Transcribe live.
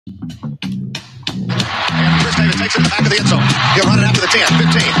And Chris Davis takes it to the back of the end zone. He'll run it after the 10,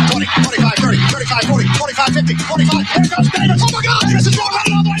 15, 20, 25, 30, 35, 40, 45, 50, 45. Here goes Davis. Oh, my God. Davis is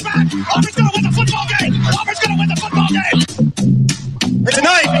running all the way back. Auburn's going to win the football game. Auburn's going to win the football game. And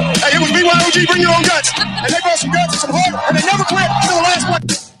tonight, hey, it was BYOG, bring your own guts. And they brought some guts and some heart, and they never quit until the last play.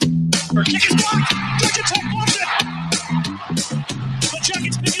 Kick is blocked. Georgia Tech wants it. But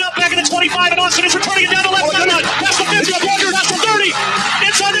Jackets picking up back at the 25, and Austin is returning it down the left sideline. That's the 50, that's the 30.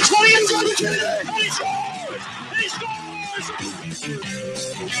 Inside the 20, inside the 10. And he scores! He scores!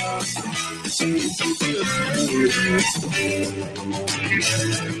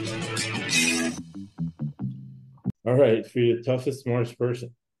 All right, for the toughest, smartest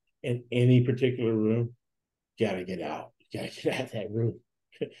person in any particular room, you gotta get out. You gotta get out of that room.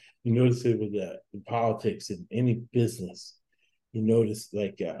 You notice it with in politics in any business. You notice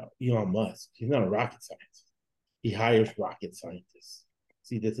like Elon Musk, he's not a rocket scientist. He hires rocket scientists.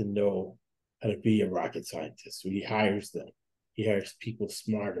 So he doesn't know how to be a rocket scientist. So he hires them. He hires people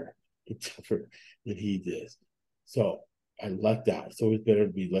smarter and tougher than he does. So I lucked out. It's always better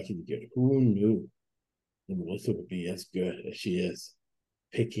to be lucky than good. Who knew that Melissa would be as good as she is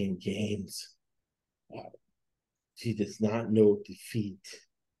picking games? She does not know defeat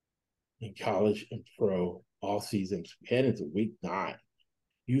in college and pro all season. We head into week 9.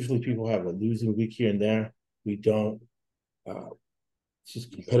 Usually people have a losing week here and there. We don't. She's a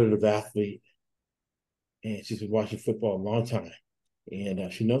competitive athlete, and she's been watching football a long time,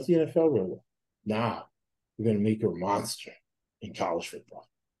 and she knows the NFL real well. Now we're going to make her a monster in college football.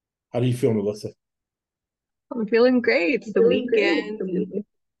 How do you feel, Melissa? I'm feeling great. It's the weekend.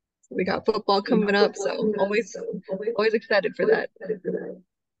 We got football coming up, so always excited for that.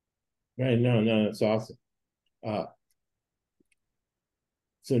 Right, no, that's awesome.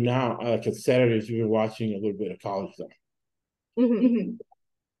 So now, like on Saturdays, you've been watching a little bit of college stuff. Mm-hmm.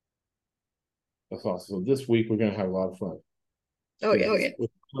 That's awesome. So this week we're gonna have a lot of fun. Oh yeah.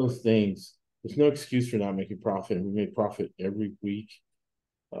 With those things, there's no excuse for not making profit. We make profit every week.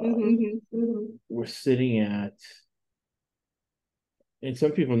 We're sitting at, and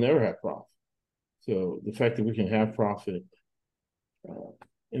some people never have profit. So the fact that we can have profit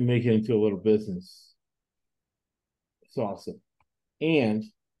and make it into a little business, it's awesome. And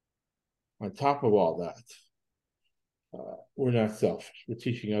on top of all that, we're not selfish. We're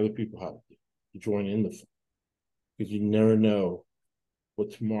teaching other people how to join in the fun, because you never know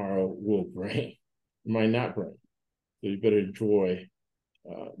what tomorrow will bring. It might not bring. So you better enjoy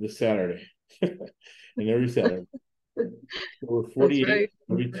this Saturday and every Saturday. So we're 48,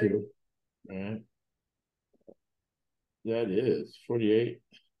 42. All right. That is 48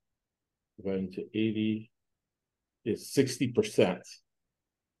 divided into 80 is 60%.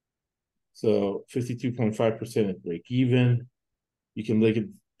 So 52.5% is break even. You can look at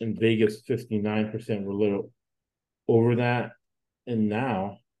in Vegas 59%. We're a little over that. And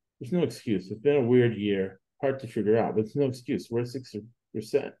now there's no excuse. It's been a weird year, hard to figure out, but it's no excuse. We're at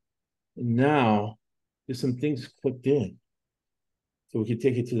 60%. And now there's some things clicked in. So we can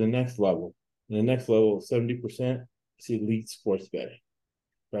take it to the next level. And the next level of 70% is elite sports betting,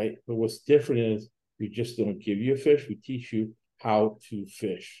 right? But what's different is we just don't give you a fish. We teach you how to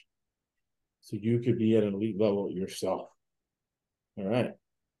fish. So you could be at an elite level yourself. All right.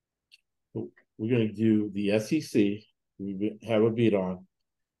 So we're going to do the SEC. We have a beat on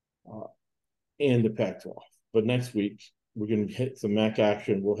and the Pac-12. But next week, we're going to hit some MAC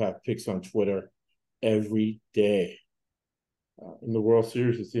action. We'll have picks on Twitter every day. And the World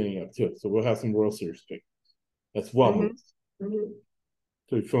Series is hitting up too. So we'll have some World Series picks. That's well.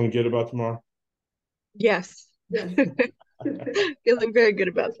 So you feeling good about tomorrow? Yes. Feeling very good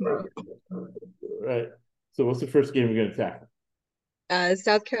about tomorrow. Right. So what's the first game we're going to tackle?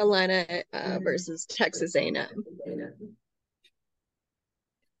 South Carolina versus Texas A&M.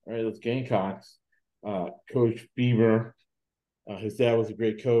 All right, let's Gamecocks. Coach Beamer, his dad was a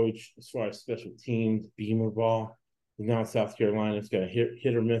great coach as far as special teams, Beamer ball. And now South Carolina, it's got a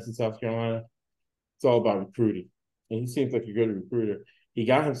hit or miss in South Carolina. It's all about recruiting. And he seems like a good recruiter. He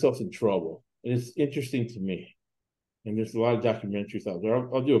got himself in trouble. And it's interesting to me. And there's a lot of documentaries out there.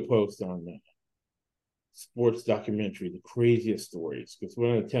 I'll do a post on that. Sports documentary, the craziest stories. Because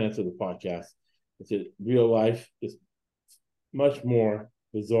one of the tenets of the podcast is that real life is much more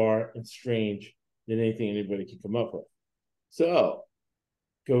bizarre and strange than anything anybody can come up with. So,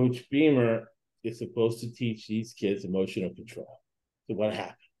 Coach Beamer is supposed to teach these kids emotional control. So what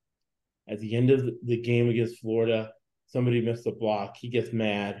happened? At the end of the game against Florida, somebody missed a block. He gets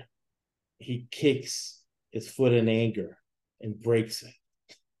mad. He kicks his foot in anger and breaks it.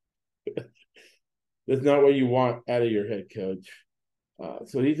 That's not what you want out of your head coach.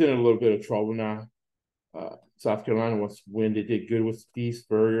 So he's in a little bit of trouble now. South Carolina wants to win. They did good with Steve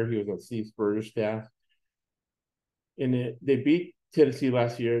Spurrier. He was on Steve Spurrier's staff. And they beat Tennessee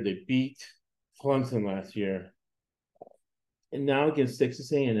last year. They beat Clemson last year. And now against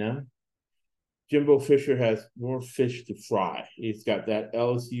Texas A&M, Jimbo Fisher has more fish to fry. He's got that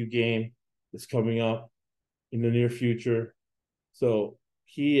LSU game that's coming up in the near future. So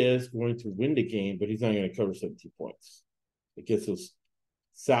he is going to win the game, but he's not going to cover 17 points against those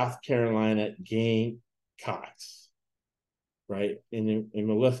South Carolina Gamecocks, right? And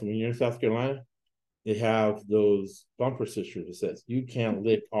Melissa, when you're in South Carolina, they have those bumper stickers that says, "You can't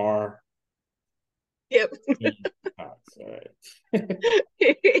lick our Yep. Gamecocks." All right.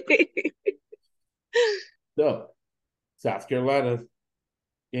 So, South Carolina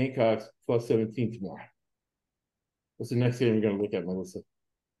Gamecocks plus 17 tomorrow. What's the next game we're going to look at, Melissa?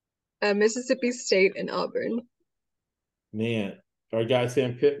 Mississippi State and Auburn. Man, our guy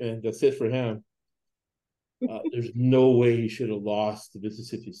Sam Pittman, that's it for him. There's no way he should have lost to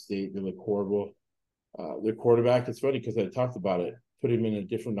Mississippi State. They look horrible. Their quarterback, it's funny because I talked about it, put him in a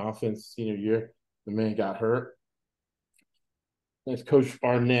different offense senior year. The man got hurt. There's Coach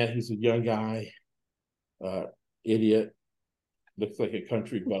Arnett. He's a young guy, idiot. Looks like a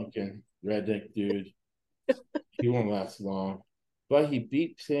country bumpkin, redneck dude. He won't last long. But he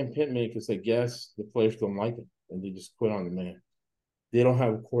beat Sam Pittman because I guess the players don't like him and they just quit on the man. They don't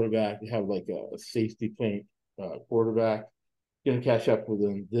have a quarterback. They have like a safety playing quarterback. Going to catch up with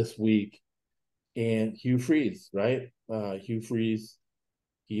them this week. And Hugh Freeze, right? Hugh Freeze,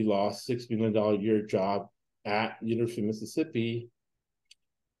 he lost $6 million a year job at University of Mississippi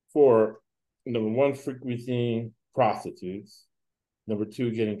for, number one, frequenting prostitutes. Number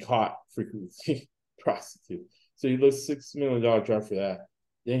two, getting caught frequenting prostitutes. So he lost $6 million job for that.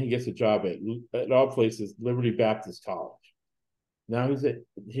 Then he gets a job at all places, Liberty Baptist College. Now he's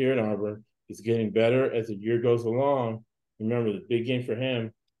here in Auburn. He's getting better as the year goes along. Remember, the big game for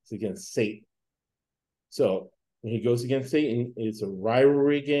him is against Satan. So when he goes against Satan, it's a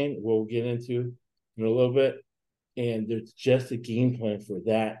rivalry game we'll get into in a little bit. And there's just a game plan for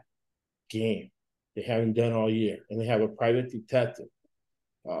that game. They haven't done all year. And they have a private detective.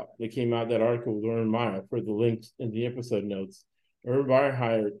 They came out that article with Urban Meyer. For the links in the episode notes. Urban Meyer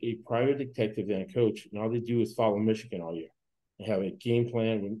hired a private detective and a coach, and all they do is follow Michigan all year. They have a game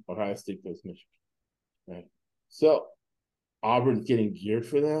plan when Ohio State goes Michigan. Right? So Auburn's getting geared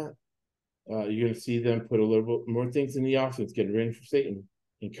for that. You're going to see them put a little bit more things in the offense, get ready for Satan,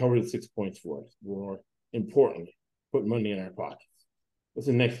 and cover the 6 points for us. More importantly, put money in our pockets. What's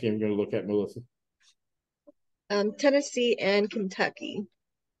the next game we're going to look at, Melissa? Tennessee and Kentucky.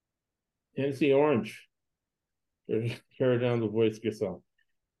 Tennessee Orange. Tear down the voice gets on.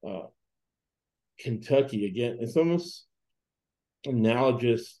 Kentucky, again, it's almost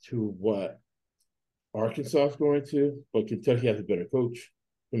analogous to what Arkansas is going to, but Kentucky has a better coach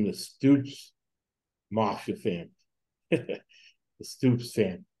from the Stoops Mafia family. The Stoops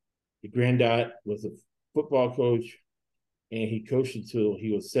family. The granddad was a football coach, and he coached until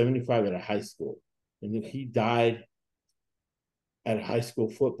he was 75 at a high school. And then he died at a high school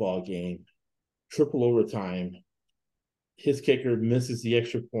football game, triple overtime. His kicker misses the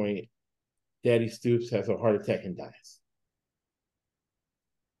extra point. Daddy Stoops has a heart attack and dies.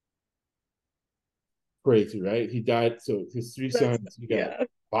 Crazy, right? He died. So his three sons, you got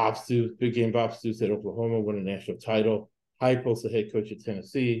Bob Stoops, big game Bob Stoops at Oklahoma, won a national title. Heupel's the head coach at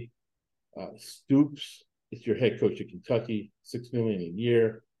Tennessee. Stoops is your head coach at Kentucky, $6 million a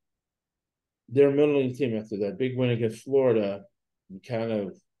year. They're a middling team after that big win against Florida. Kind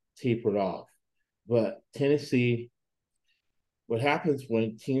of tapered off. But Tennessee, what happens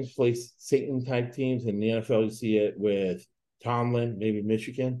when teams play Satan-type teams in the NFL, you see it with Tomlin, maybe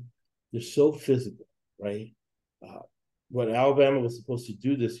Michigan, they're so physical, right? What Alabama was supposed to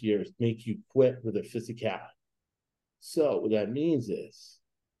do this year is make you quit with a physicality. So what that means is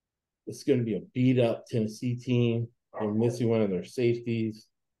it's going to be a beat-up Tennessee team. They're missing one of their safeties.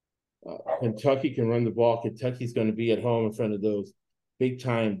 Kentucky can run the ball. Kentucky's going to be at home in front of those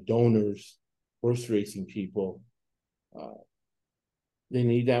big-time donors, horse racing people. They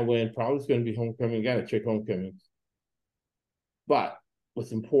need that win. Probably it's going to be homecoming. Got to check homecoming. But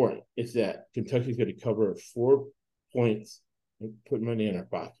what's important is that Kentucky's going to cover 4 points and put money in our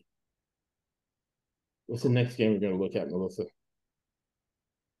pocket. What's the next game we're going to look at, Melissa?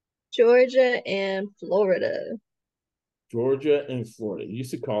 Georgia and Florida. Georgia and Florida. You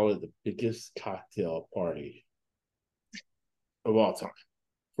used to call it the biggest cocktail party of all time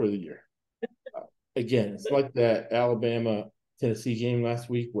for the year. Again, it's like that Alabama-Tennessee game last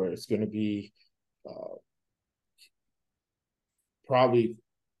week where it's going to be probably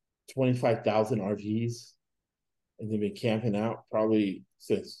 25,000 RVs, and they've been camping out probably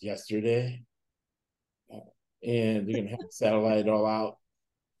since yesterday. And they're going to have a satellite all out.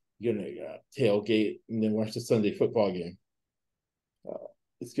 You're going to tailgate and then watch the Sunday football game.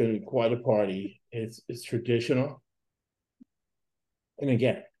 It's going to be quite a party. It's traditional. And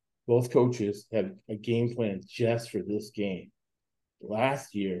again, both coaches have a game plan just for this game.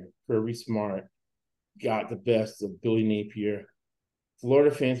 Last year, Kirby Smart got the best of Billy Napier.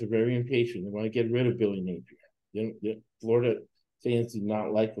 Florida fans are very impatient. They want to get rid of Billy Napier. Florida fans do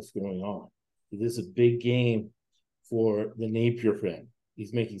not like what's going on. This is a big game for the Napier friend.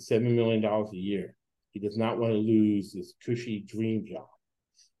 He's making $7 million a year. He does not want to lose this cushy dream job.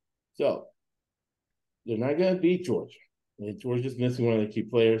 So they're not going to beat Georgia. And Georgia's missing one of the key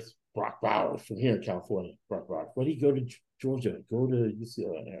players, Brock Bowers from here in California. Brock Bowers. Why do you go to Georgia? Go to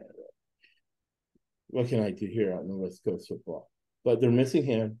UCLA. What can I do here out in the West Coast football? But they're missing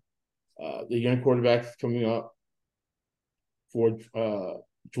him. The young quarterback is coming up for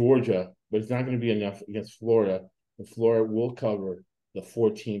Georgia, but it's not going to be enough against Florida. And Florida will cover the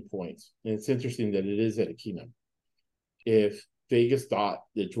 14 points. And it's interesting that it is at a key number. If Vegas thought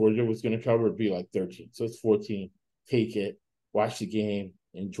that Georgia was going to cover, it'd be like 13. So it's 14. Take it, watch the game,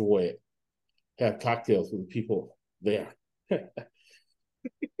 enjoy it, have cocktails with the people there. And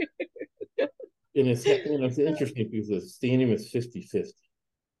it's interesting because the stadium is 50-50.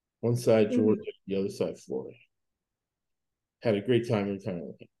 One side Georgia, the other side Florida. Had a great time every time I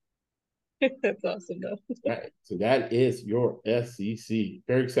went. That's awesome, though. Right. So that is your SEC.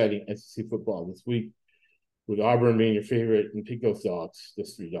 Very exciting SEC football this week, with Auburn being your favorite, and pick those dogs,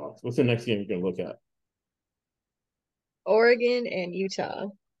 those 3 dogs. What's the next game you're going to look at? Oregon and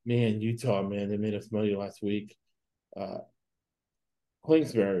Utah. Man, Utah, man, they made us money last week.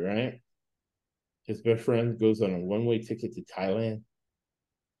 Kingsbury, right? His best friend goes on a one-way ticket to Thailand.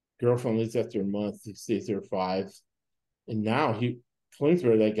 Girlfriend leaves after a month. He stays there 5. And now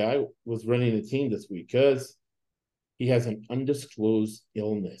Kingsbury, that guy, was running the team this week because he has an undisclosed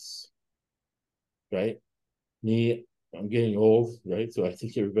illness, right? I'm getting old, right? So I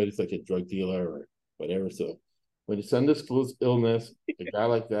think everybody's like a drug dealer or whatever. So when it's undisclosed illness, a guy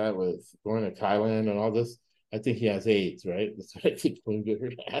like that was going to Thailand and all this, I think he has AIDS, right? That's what I think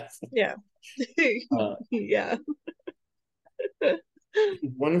Kingsbury has. Yeah. Yeah.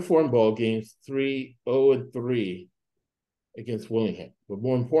 He's 1-4 in ball games, 3-0-3 against Willingham. But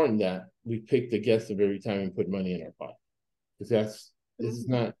more important than that, we pick the guests of every time and put money in our pocket. Because this is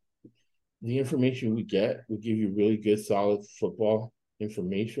not the information we get will give you really good, solid football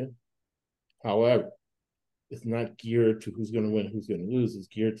information. However, it's not geared to who's going to win, who's going to lose. It's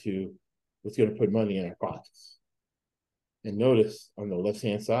geared to what's going to put money in our pockets. And notice on the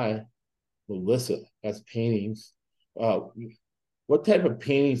left-hand side, Melissa has paintings. What type of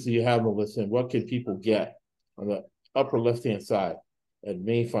paintings do you have, Melissa, and what can people get on the upper left-hand side at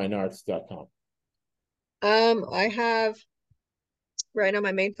mainfinearts.com? I have right now,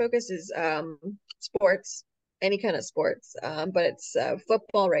 my main focus is sports, any kind of sports, but it's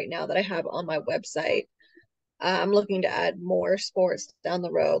football right now that I have on my website. I'm looking to add more sports down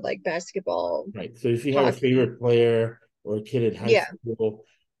the road, like basketball. Right. So if you have a favorite player or a kid in high school,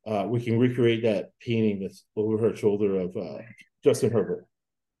 we can recreate that painting that's over her shoulder of Justin Herbert.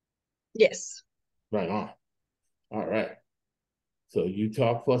 Yes. Right on. All right. So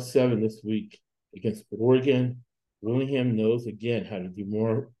Utah +7 this week against Oregon. Willingham knows, again, how to do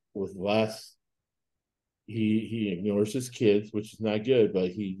more with less. He ignores his kids, which is not good,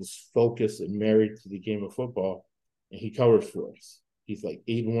 but he's focused and married to the game of football, and he covers for us. He's like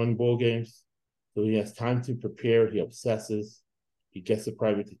 8-1 bowl games, so he has time to prepare. He obsesses. He gets the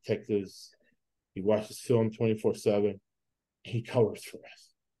private detectives. He watches film 24/7. He covers for us.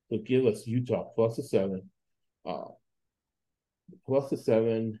 So give us Utah +7.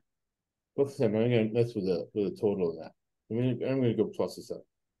 +7. I'm going to mess with a total of that. I'm going to go +7.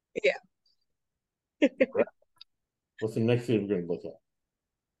 Yeah. What's the next thing we're going to look at?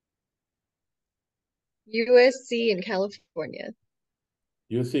 USC and California.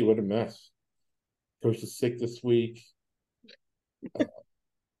 USC, what a mess. Coach is sick this week.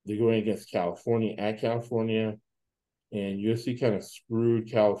 They're going against California at California, and USC kind of screwed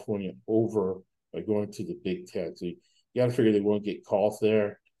California over by going to the Big Ten. So you got to figure they won't get calls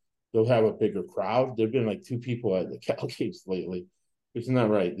there. They'll have a bigger crowd. There have been like 2 people at the Cal games lately, which is not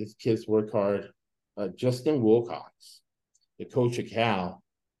right. These kids work hard. Justin Wilcox, the coach of Cal,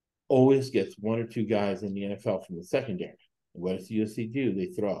 always gets 1 or 2 guys in the NFL from the secondary. And what does USC do? They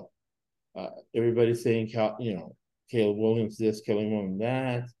throw. Everybody's saying, Caleb Williams this, Caleb Williams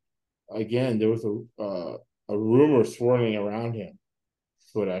that. Again, there was a rumor swirling around him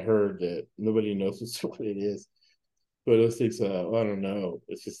what I heard, that nobody knows what it is. But those things, I don't know.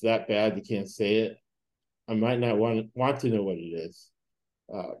 It's just that bad you can't say it. I might not want to know what it is.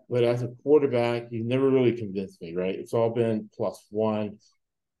 But as a quarterback, he's never really convinced me, right? It's all been +1.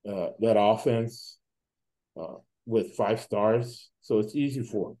 That offense with 5 stars, so it's easy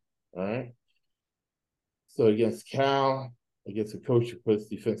for him. All right. So against Cal, against a coach who puts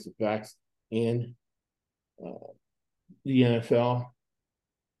defensive backs in the NFL,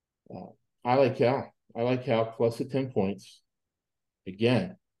 I like Cal. I like Cal plus the 10 points.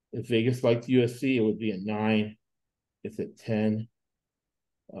 Again, if Vegas liked USC, it would be at 9. It's at 10.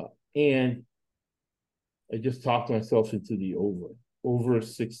 And I just talked myself into the over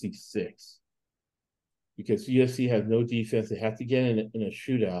 66. Because USC has no defense. They have to get in a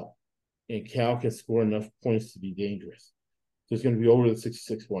shootout, and Cal can score enough points to be dangerous. So it's going to be over the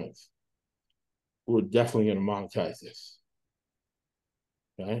 66 points. We're definitely going to monetize this.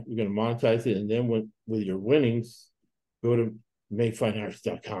 Okay? We're going to monetize it, and then with your winnings, go to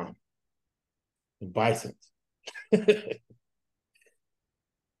makefinearts.com and buy some.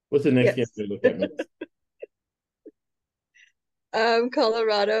 What's the next game to look at?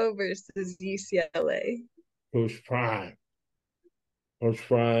 Colorado versus UCLA. Coach Prime. Coach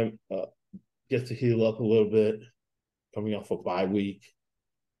Prime gets to heal up a little bit, coming off a bye week.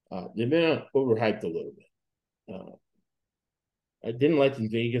 They've been overhyped a little bit. I didn't like in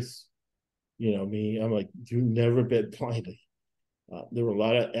Vegas. You know me, I'm like, do never bet blindly. There were a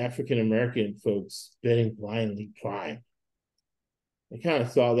lot of African American folks betting blindly Prime. I kind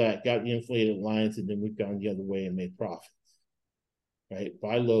of saw that, got the inflated lines, and then we've gone the other way and made profits. Right?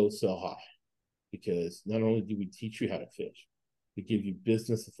 Buy low, sell high. Because not only do we teach you how to fish, we give you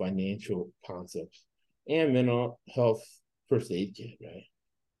business and financial concepts and mental health first aid kit, right?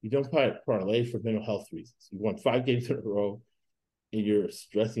 You don't parlay for mental health reasons. You won 5 games in a row and you're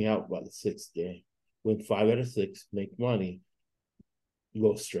stressing out by the 6th game. Win 5 out of 6, make money,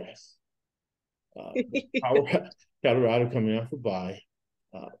 low stress. Colorado coming off a bye.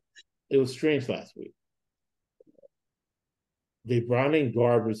 It was strange last week. They brought in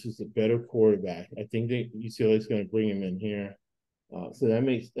Garbers, who's a better quarterback. I think UCLA is going to bring him in here. So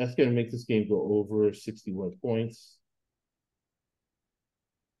that's going to make this game go over 61 points.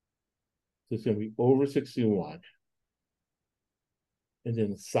 So it's going to be over 61. And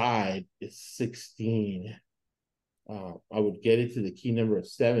then the side is 16. I would get it to the key number of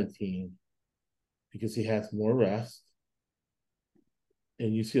 17 because he has more rest.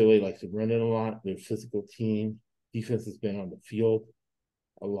 And UCLA likes to run it a lot. They're a physical team. Defense has been on the field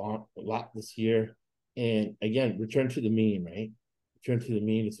a lot this year. And again, return to the mean, right? Return to the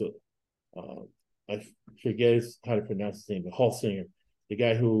mean is what I forget how to pronounce his name, but Holsinger, the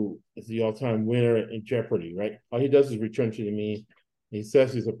guy who is the all-time winner in Jeopardy, right? All he does is return to the mean. He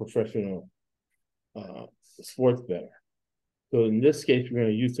says he's a professional sports bettor. So in this case, we're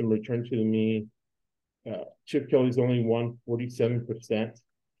going to use some return to the mean. Chip Kelly's only won 47%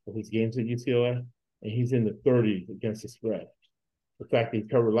 of his games at UCLA, and he's in the 30s against the spread. The fact that he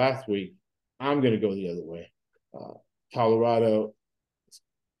covered last week, I'm going to go the other way. Colorado is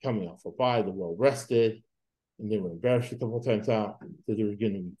coming off a bye, they're well rested, and they were embarrassed a couple of times out, so they were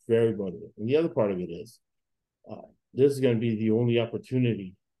going to be very motivated. And the other part of it is, this is going to be the only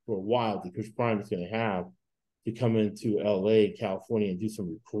opportunity for a while that Coach Prime is going to have to come into LA, California, and do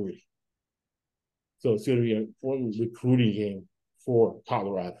some recruiting. So it's going to be an important recruiting game for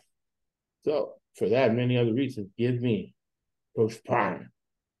Colorado. So for that and many other reasons, give me Coach Prime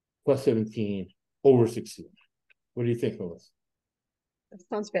plus 17 over 16. What do you think, Melissa? That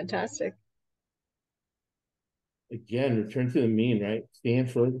sounds fantastic. Again, return to the mean, right?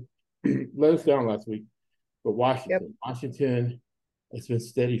 Stanford let us down last week, but Washington, it's been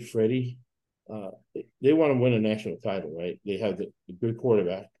steady Freddie. They want to win a national title, right? They have the good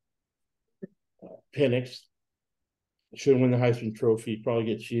quarterback. Penix should win the Heisman Trophy, probably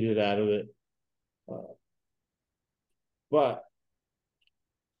get cheated out of it. But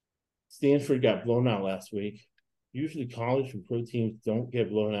Stanford got blown out last week. Usually college and pro teams don't get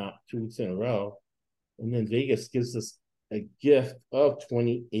blown out 2 weeks in a row. And then Vegas gives us a gift of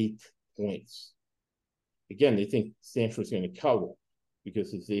 28 points. Again, they think Stanford's going to cover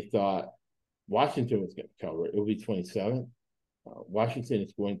because if they thought Washington was going to cover, it would be 27. Washington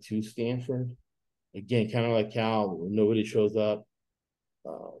is going to Stanford. Again, kind of like Cal, where nobody shows up.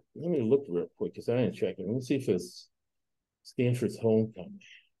 Let me look real quick because I didn't check it. Let me see if it's Stanford's homecoming.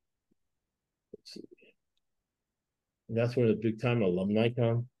 Let's see. And that's where the big time alumni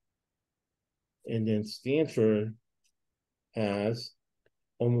come. And then Stanford has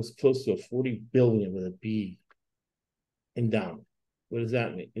almost close to a $40 billion with a B endowment. What does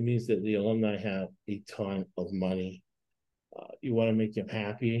that mean? It means that the alumni have a ton of money. You want to make them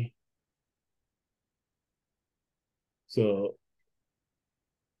happy. So,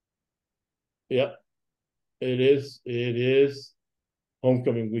 yep, it is. It is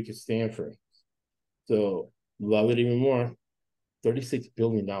homecoming week at Stanford. So, love it even more. $36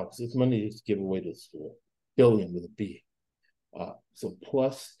 billion. This money is to give away to the school. Billion with a B. So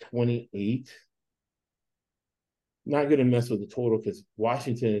plus 28. Not going to mess with the total because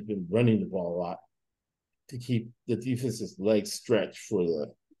Washington has been running the ball a lot to keep the defense's legs stretched for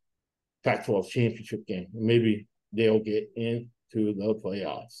the Pac-12 championship game. Maybe they'll get into the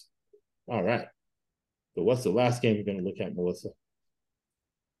playoffs. All right. So what's the last game you're going to look at, Melissa?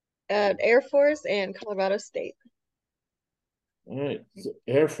 Air Force and Colorado State. All right. So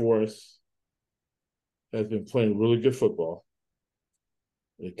Air Force has been playing really good football.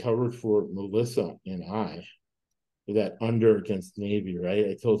 They covered for Melissa and I with that under against Navy, right?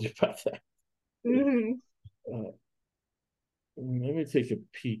 I told you about that. Mm-hmm. Let me take a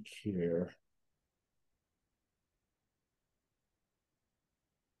peek here.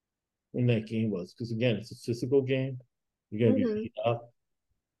 When that game was, because again, it's a physical game. You're going to be beat up.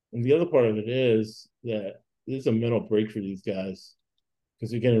 And the other part of it is that this is a mental break for these guys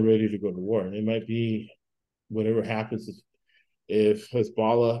because they're getting ready to go to war. And it might be whatever happens if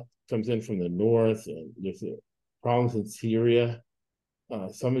Hezbollah comes in from the north and there's problems in Syria,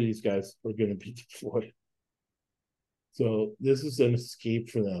 some of these guys are going to be deployed. So this is an escape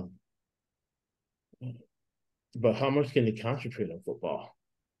for them. But how much can they concentrate on football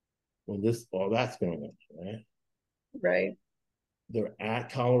when all that's going on, right? Right. They're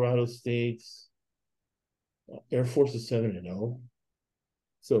at Colorado State. Air Force is 7-0.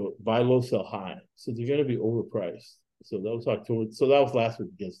 So buy low, sell high. So they're going to be overpriced. So that was October. So that was last week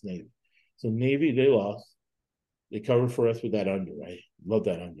against Navy. So Navy, they lost. They covered for us with that under, right? Love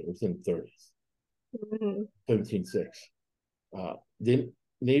that under. It was in the 30s. 17-6.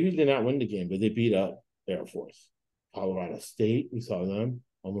 Navy did not win the game, but they beat up Air Force. Colorado State, we saw them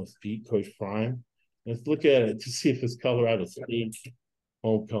almost beat Coach Prime. Let's look at it to see if it's Colorado State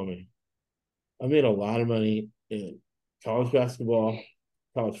homecoming. I made a lot of money in college basketball,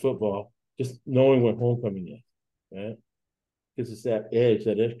 college football, just knowing what homecoming is, right? Because it's that edge,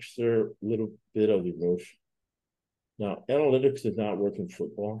 that extra little bit of emotion. Now, analytics does not work in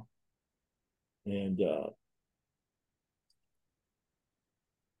football. And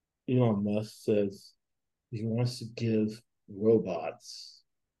Elon Musk says he wants to give robots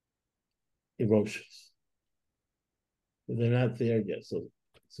emotions. But they're not there yet. So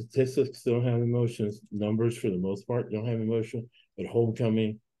statistics don't have emotions. Numbers, for the most part, don't have emotion. But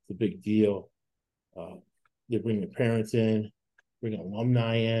homecoming, it's a big deal. They bring the parents in, bring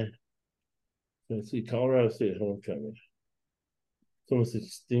alumni in. So see, Colorado State homecoming. It's almost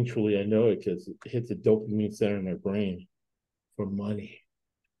instinctually, I know it because it hits the dopamine center in my brain for money.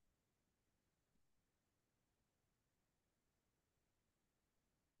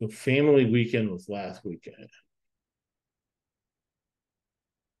 The family weekend was last weekend.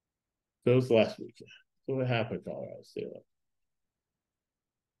 So it was last weekend. So what happened, Colorado State?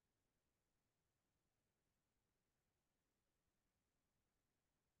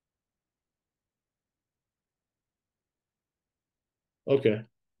 Okay.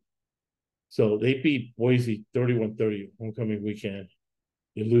 So they beat Boise 31-30 homecoming weekend.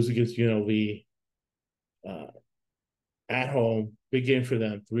 They lose against UNLV at home. Big game for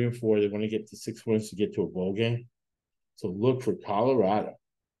them, 3-4. They want to get to 6 wins to get to a bowl game. So look for Colorado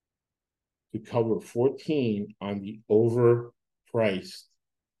to cover 14 on the overpriced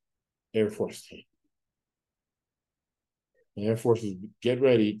Air Force team. And Air Force is get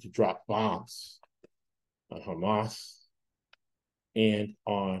ready to drop bombs on Hamas and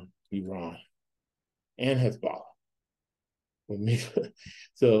on Iran and Hezbollah.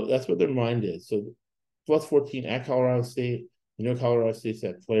 So that's what their mind is. So plus 14 at Colorado State. You know, Colorado State's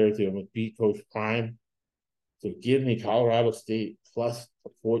that players they almost beat Coach Prime. So give me Colorado State plus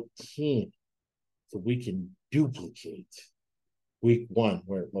 14 so we can duplicate week 1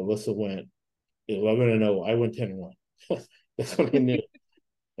 where Melissa went 11-0. I went 10-1. That's when I knew.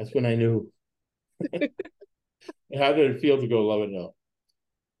 That's when I knew. How did it feel to go 11-0?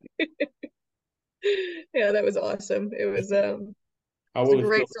 Yeah, that was awesome. It was How a will it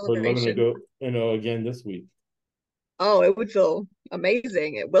great feel for 11 to celebration. go, again this week? Oh, it would feel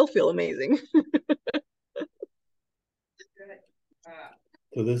amazing. It will feel amazing.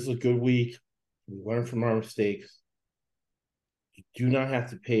 So this is a good week. We learn from our mistakes. You do not have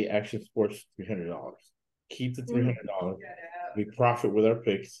to pay Action Sports $300. Keep the $300. We profit with our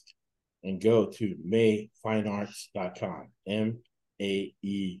picks and go to mayfinearts.com.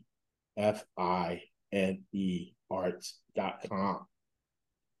 MAEFINE arts.com.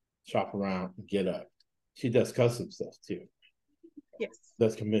 Shop around and get up. She does custom stuff too. Yes.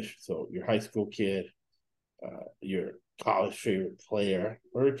 Does commission. So your high school kid, your college favorite player,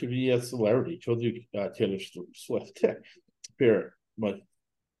 or it could be a celebrity. She'll do Taylor Swift. Fair much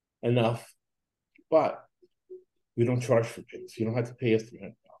enough, but we don't charge for pigs. You don't have to pay us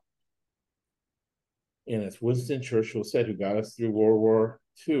 $300. And as Winston Churchill said, who got us through World War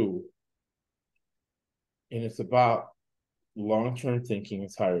II, and it's about long-term thinking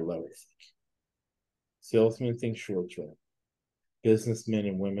is higher level thinking. Salesmen think short-term. Businessmen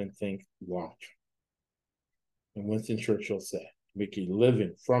and women think long-term. And Winston Churchill said, make a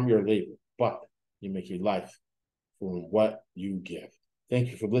living from your labor, but you make a life from what you give. Thank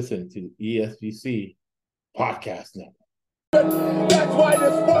you for listening to the ESBC Podcast Network. That's why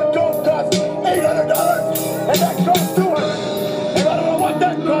this one coat costs $800 and that costs $200. If I don't know what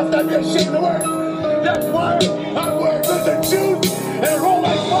that costs, I'd be ashamed to wear it. That's why I'm wearing lizard shoes and a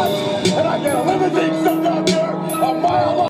Rolex watch and I get a limousine.